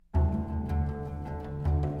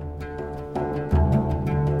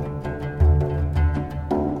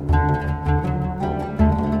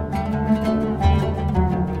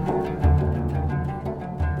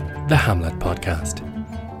the Hamlet podcast.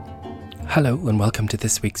 Hello and welcome to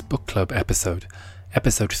this week's book club episode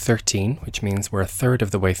 13, which means we're a third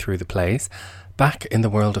of the way through the plays, back in the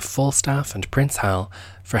world of Falstaff and Prince Hal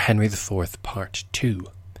for Henry IV Part 2.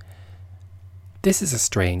 This is a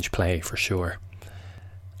strange play for sure.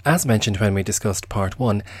 As mentioned when we discussed Part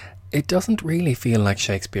 1, it doesn't really feel like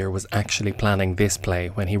Shakespeare was actually planning this play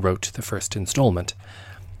when he wrote the first instalment.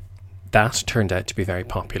 That turned out to be very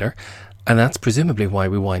popular, and that's presumably why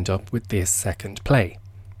we wind up with this second play.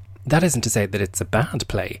 That isn't to say that it's a bad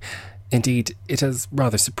play. Indeed, it has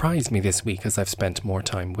rather surprised me this week as I've spent more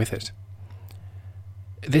time with it.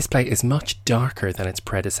 This play is much darker than its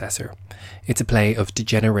predecessor. It's a play of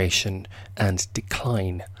degeneration and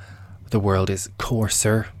decline. The world is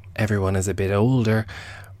coarser, everyone is a bit older,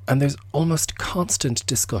 and there's almost constant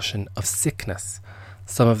discussion of sickness.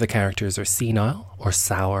 Some of the characters are senile, or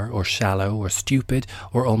sour, or shallow, or stupid,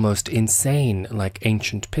 or almost insane, like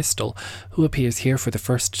Ancient Pistol, who appears here for the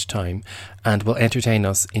first time and will entertain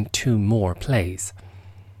us in 2 more plays.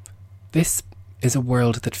 This is a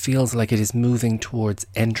world that feels like it is moving towards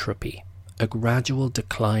entropy, a gradual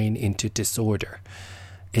decline into disorder.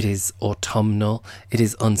 It is autumnal, it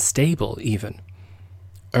is unstable even.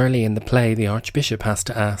 Early in the play, the Archbishop has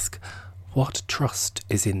to ask, what trust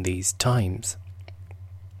is in these times?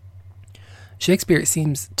 Shakespeare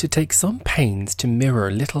seems to take some pains to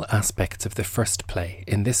mirror little aspects of the first play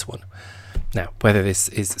in this one. Now, whether this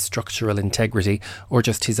is structural integrity or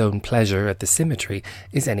just his own pleasure at the symmetry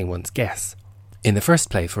is anyone's guess. In the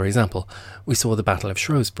first play, for example, we saw the Battle of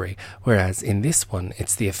Shrewsbury, whereas in this one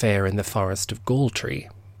it's the affair in the Forest of Goldtree.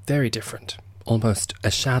 Very different, almost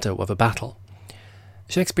a shadow of a battle.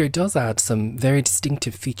 Shakespeare does add some very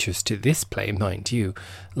distinctive features to this play, mind you,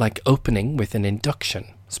 like opening with an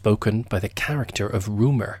induction, spoken by the character of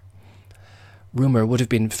Rumour. Rumour would have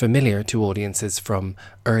been familiar to audiences from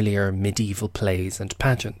earlier medieval plays and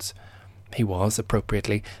pageants. He was,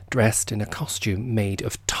 appropriately, dressed in a costume made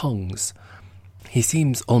of tongues. He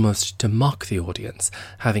seems almost to mock the audience,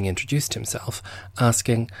 having introduced himself,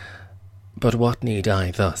 asking, "But what need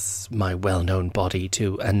I thus, my well-known body,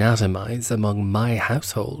 to anatomize among my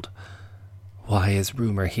household? Why is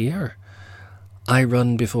Rumour here? I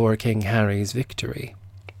run before King Harry's victory."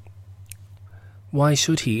 Why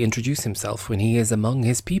should he introduce himself when he is among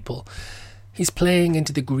his people? He's playing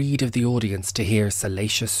into the greed of the audience to hear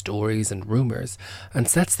salacious stories and rumours, and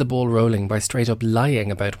sets the ball rolling by straight up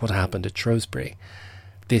lying about what happened at Shrewsbury.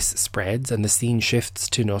 This spreads, and the scene shifts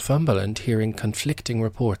to Northumberland, hearing conflicting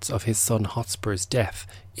reports of his son Hotspur's death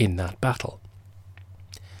in that battle.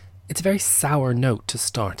 It's a very sour note to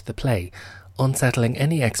start the play, unsettling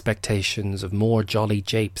any expectations of more jolly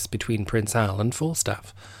japes between Prince Hal and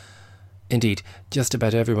Falstaff. Indeed, just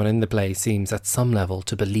about everyone in the play seems at some level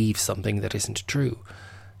to believe something that isn't true.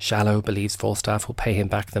 Shallow believes Falstaff will pay him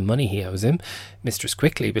back the money he owes him. Mistress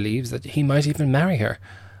Quickly believes that he might even marry her.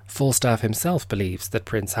 Falstaff himself believes that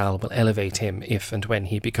Prince Hal will elevate him if and when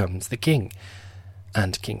he becomes the king.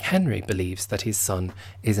 And King Henry believes that his son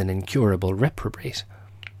is an incurable reprobate.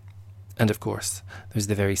 And of course, there's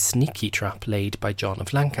the very sneaky trap laid by John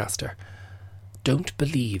of Lancaster. Don't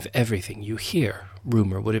believe everything you hear,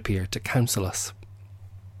 Rumour would appear to counsel us.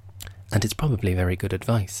 And it's probably very good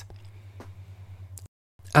advice.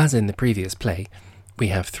 As in the previous play, we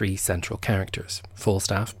have 3 central characters,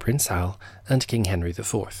 Falstaff, Prince Hal, and King Henry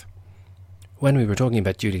IV. When we were talking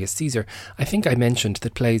about Julius Caesar, I think I mentioned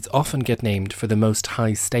that plays often get named for the most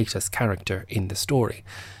high-status character in the story.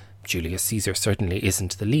 Julius Caesar certainly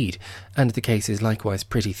isn't the lead, and the case is likewise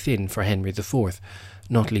pretty thin for Henry IV,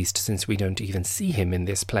 not least since we don't even see him in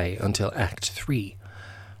this play until Act 3.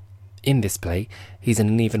 In this play, he's in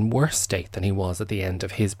an even worse state than he was at the end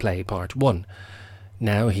of his play Part 1.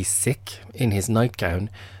 Now he's sick, in his nightgown,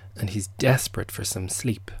 and he's desperate for some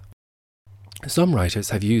sleep. Some writers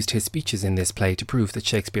have used his speeches in this play to prove that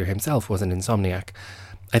Shakespeare himself was an insomniac.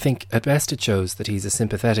 I think at best it shows that he's a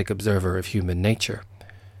sympathetic observer of human nature.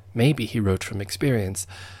 Maybe he wrote from experience.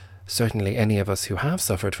 Certainly any of us who have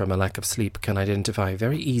suffered from a lack of sleep can identify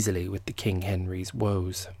very easily with the King Henry's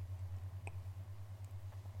woes.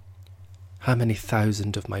 How many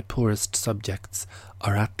thousand of my poorest subjects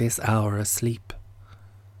are at this hour asleep?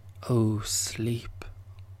 O sleep,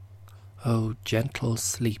 O gentle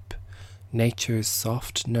sleep, nature's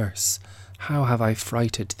soft nurse, how have I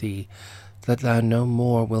frighted thee, that thou no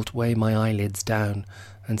more wilt weigh my eyelids down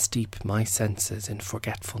and steep my senses in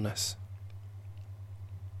forgetfulness.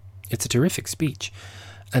 It's a terrific speech,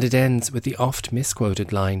 and it ends with the oft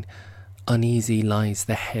misquoted line, "Uneasy lies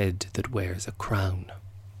the head that wears a crown."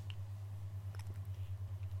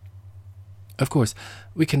 Of course,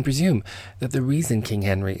 we can presume that the reason King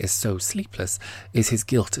Henry is so sleepless is his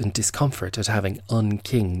guilt and discomfort at having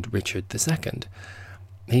unkinged Richard II.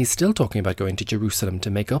 He's still talking about going to Jerusalem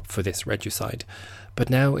to make up for this regicide, but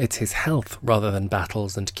now it's his health rather than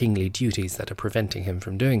battles and kingly duties that are preventing him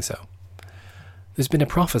from doing so. There's been a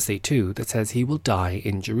prophecy, too, that says he will die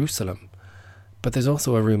in Jerusalem, but there's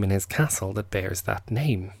also a room in his castle that bears that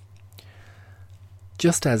name.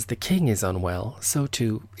 Just as the king is unwell, so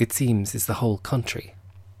too, it seems, is the whole country.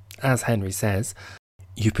 As Henry says,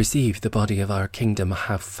 "You perceive the body of our kingdom,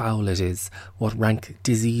 how foul it is, what rank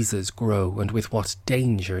diseases grow, and with what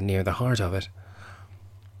danger near the heart of it."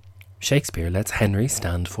 Shakespeare lets Henry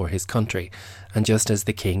stand for his country, and just as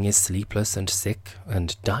the king is sleepless and sick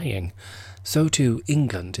and dying, so too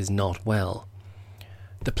England is not well.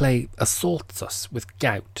 The play assaults us with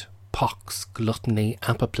gout, pox, gluttony,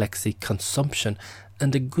 apoplexy, consumption,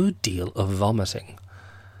 and a good deal of vomiting.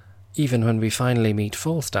 Even when we finally meet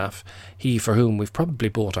Falstaff, he for whom we've probably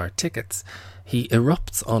bought our tickets, he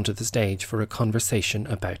erupts onto the stage for a conversation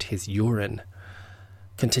about his urine.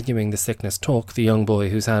 Continuing the sickness talk, the young boy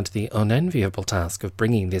who's had the unenviable task of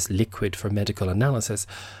bringing this liquid for medical analysis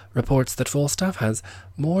reports that Falstaff has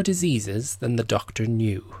more diseases than the doctor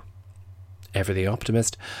knew. Ever the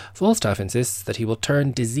optimist, Falstaff insists that he will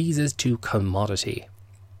turn diseases to commodity.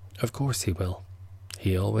 Of course he will.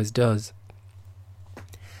 He always does.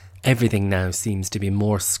 Everything now seems to be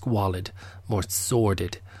more squalid, more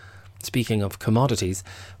sordid. Speaking of commodities,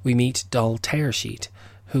 we meet Doll Tearsheet,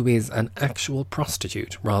 who is an actual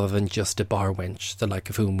prostitute rather than just a bar wench, the like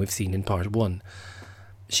of whom we've seen in part 1.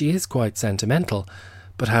 She is quite sentimental,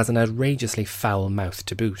 but has an outrageously foul mouth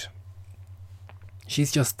to boot.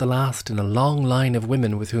 She's just the last in a long line of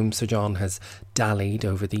women with whom Sir John has dallied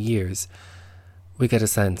over the years. We get a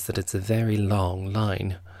sense that it's a very long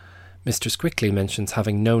line. Mistress Quickly mentions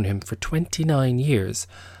having known him for 29 years,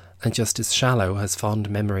 and Justice Shallow has fond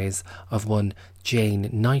memories of one Jane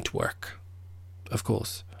Nightwork. Of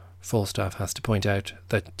course, Falstaff has to point out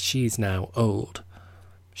that she's now old.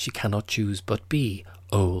 She cannot choose but be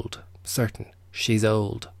old. Certain, she's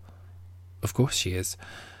old. Of course she is.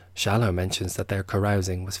 Shallow mentions that their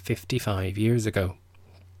carousing was 55 years ago.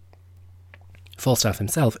 Falstaff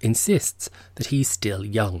himself insists that he's still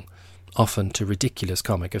young, often to ridiculous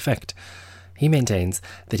comic effect. He maintains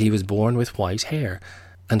that he was born with white hair,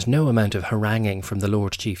 and no amount of haranguing from the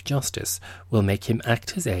Lord Chief Justice will make him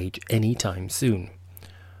act his age any time soon.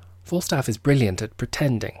 Falstaff is brilliant at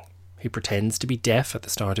pretending. He pretends to be deaf at the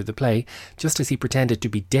start of the play, just as he pretended to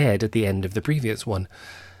be dead at the end of the previous one.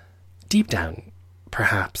 Deep down,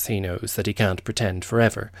 perhaps he knows that he can't pretend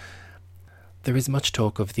forever. There is much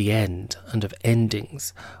talk of the end and of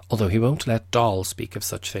endings, although he won't let Doll speak of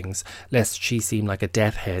such things, lest she seem like a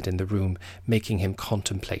death head in the room, making him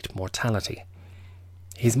contemplate mortality.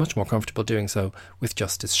 He's much more comfortable doing so with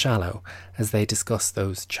Justice Shallow, as they discuss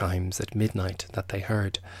those chimes at midnight that they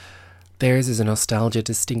heard. Theirs is a nostalgia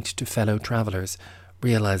distinct to fellow travellers,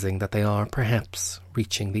 realising that they are, perhaps,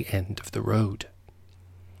 reaching the end of the road.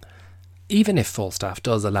 Even if Falstaff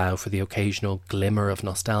does allow for the occasional glimmer of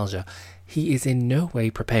nostalgia, he is in no way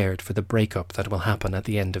prepared for the breakup that will happen at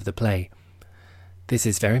the end of the play. This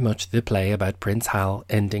is very much the play about Prince Hal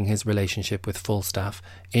ending his relationship with Falstaff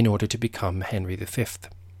in order to become Henry V.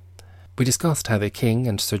 We discussed how the King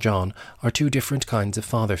and Sir John are two different kinds of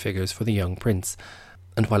father figures for the young prince,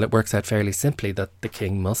 and while it works out fairly simply that the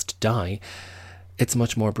King must die, it's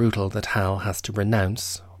much more brutal that Hal has to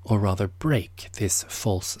renounce, or rather break, this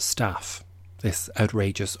false staff, this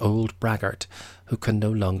outrageous old braggart who can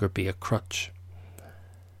no longer be a crutch.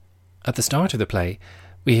 At the start of the play,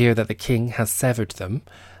 we hear that the king has severed them,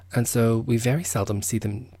 and so we very seldom see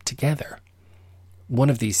them together. One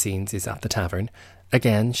of these scenes is at the tavern,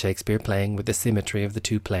 again Shakespeare playing with the symmetry of the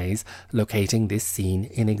two plays, locating this scene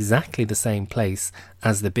in exactly the same place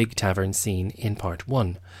as the big tavern scene in part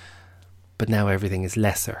 1. But now everything is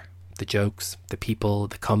lesser. The jokes, the people,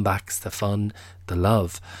 the comebacks, the fun, the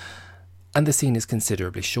love. And the scene is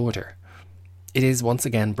considerably shorter. It is once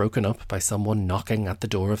again broken up by someone knocking at the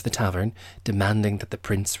door of the tavern, demanding that the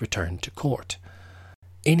prince return to court.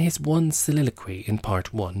 In his one soliloquy in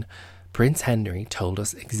part 1, Prince Henry told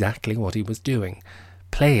us exactly what he was doing,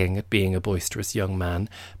 playing at being a boisterous young man,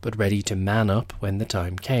 but ready to man up when the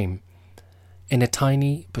time came. In a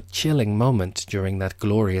tiny but chilling moment during that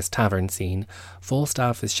glorious tavern scene,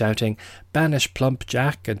 Falstaff is shouting, "Banish plump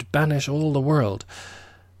Jack and banish all the world."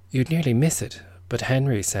 You'd nearly miss it, but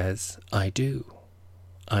Henry says, "I do.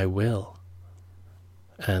 I will."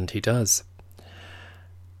 And he does.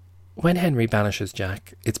 When Henry banishes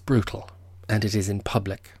Jack, it's brutal, and it is in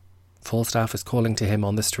public. Falstaff is calling to him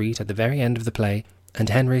on the street at the very end of the play, and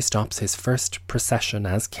Henry stops his first procession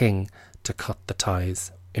as king to cut the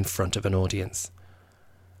ties in front of an audience.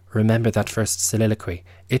 Remember that first soliloquy.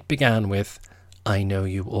 It began with, "I know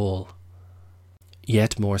you all."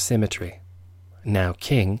 Yet more symmetry. Now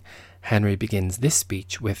king, Henry begins this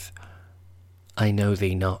speech with, "I know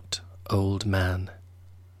thee not, old man.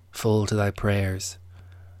 Full to thy prayers,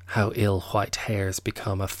 how ill white hairs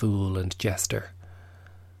become a fool and jester.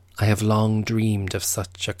 I have long dreamed of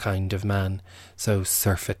such a kind of man, so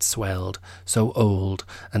surfeit-swelled, so old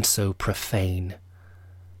and so profane.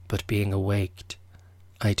 But being awaked,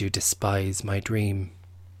 I do despise my dream."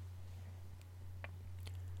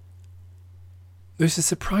 There's a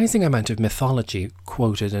surprising amount of mythology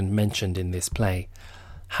quoted and mentioned in this play.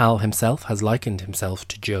 Hal himself has likened himself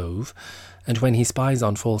to Jove, and when he spies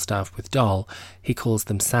on Falstaff with Doll, he calls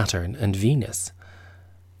them Saturn and Venus.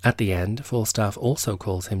 At the end, Falstaff also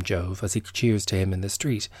calls him Jove as he cheers to him in the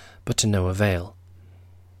street, but to no avail.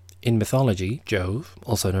 In mythology, Jove,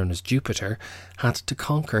 also known as Jupiter, had to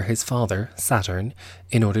conquer his father, Saturn,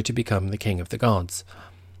 in order to become the king of the gods.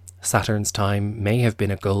 Saturn's time may have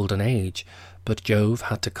been a golden age, but Jove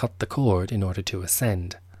had to cut the cord in order to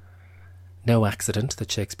ascend. No accident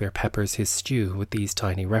that Shakespeare peppers his stew with these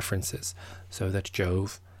tiny references, so that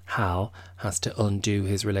Jove, Hal, has to undo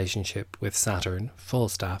his relationship with Saturn,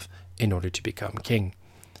 Falstaff, in order to become king.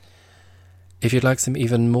 If you'd like some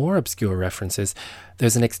even more obscure references,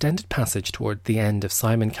 there's an extended passage toward the end of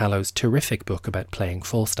Simon Callow's terrific book about playing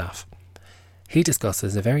Falstaff. He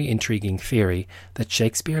discusses a very intriguing theory that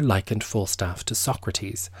Shakespeare likened Falstaff to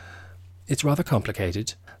Socrates. It's rather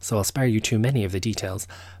complicated, so I'll spare you too many of the details,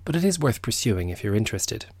 but it is worth pursuing if you're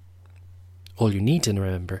interested. All you need to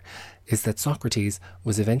remember is that Socrates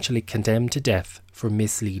was eventually condemned to death for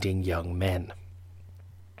misleading young men.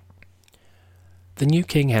 The new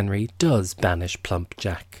King Henry does banish plump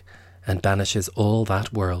Jack, and banishes all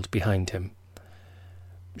that world behind him.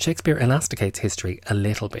 Shakespeare elasticates history a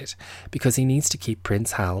little bit, because he needs to keep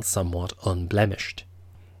Prince Hal somewhat unblemished.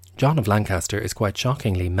 John of Lancaster is quite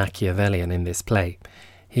shockingly Machiavellian in this play.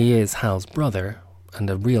 He is Hal's brother, and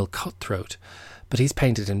a real cutthroat, but he's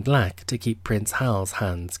painted in black to keep Prince Hal's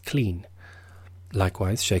hands clean.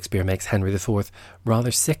 Likewise, Shakespeare makes Henry IV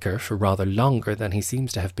rather sicker for rather longer than he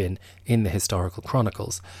seems to have been in the historical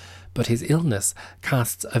chronicles, but his illness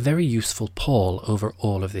casts a very useful pall over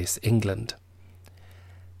all of this England.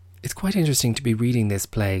 It's quite interesting to be reading this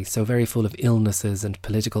play, so very full of illnesses and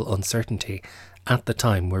political uncertainty, at the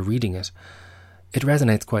time we're reading it. It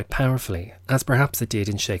resonates quite powerfully, as perhaps it did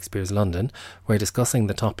in Shakespeare's London, where discussing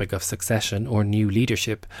the topic of succession or new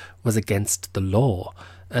leadership was against the law,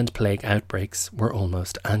 and plague outbreaks were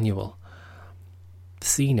almost annual. The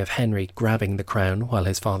scene of Henry grabbing the crown while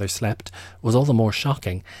his father slept was all the more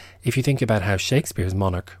shocking if you think about how Shakespeare's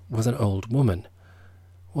monarch was an old woman.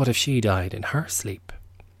 What if she died in her sleep?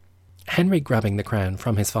 Henry grabbing the crown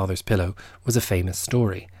from his father's pillow was a famous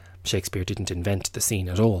story. Shakespeare didn't invent the scene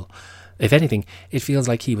at all. If anything, it feels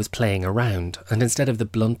like he was playing around, and instead of the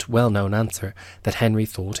blunt, well-known answer that Henry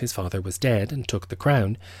thought his father was dead and took the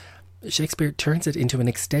crown, Shakespeare turns it into an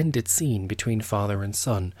extended scene between father and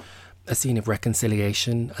son, a scene of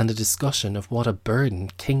reconciliation and a discussion of what a burden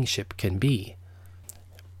kingship can be.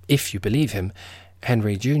 If you believe him,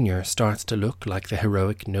 Henry Jr. starts to look like the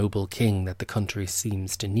heroic, noble king that the country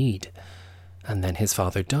seems to need. And then his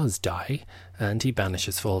father does die, and he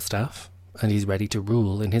banishes Falstaff, and he's ready to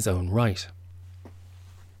rule in his own right.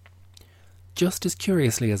 Just as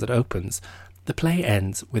curiously as it opens, the play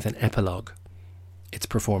ends with an epilogue. It's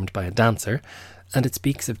performed by a dancer, and it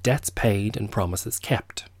speaks of debts paid and promises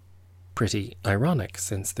kept. Pretty ironic,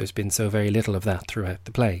 since there's been so very little of that throughout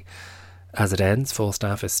the play. As it ends,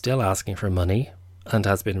 Falstaff is still asking for money, and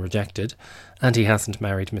has been rejected, and he hasn't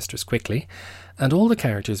married Mistress Quickly, and all the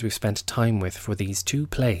characters we've spent time with for these two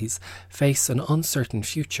plays face an uncertain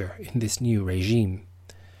future in this new regime.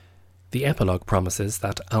 The epilogue promises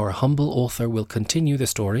that our humble author will continue the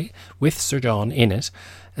story, with Sir John in it,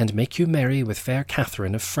 and make you merry with fair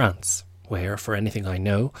Catherine of France, where, for anything I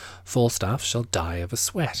know, Falstaff shall die of a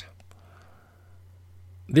sweat.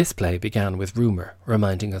 This play began with rumour,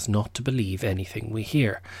 reminding us not to believe anything we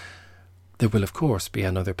hear. There will of course be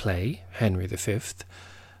another play, Henry V,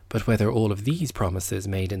 but whether all of these promises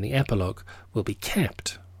made in the epilogue will be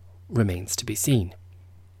kept remains to be seen.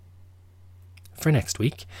 For next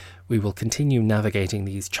week, we will continue navigating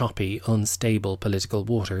these choppy, unstable political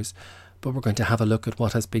waters, but we're going to have a look at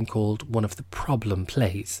what has been called one of the problem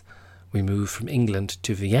plays. We move from England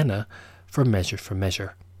to Vienna for Measure for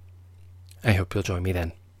Measure. I hope you'll join me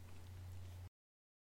then.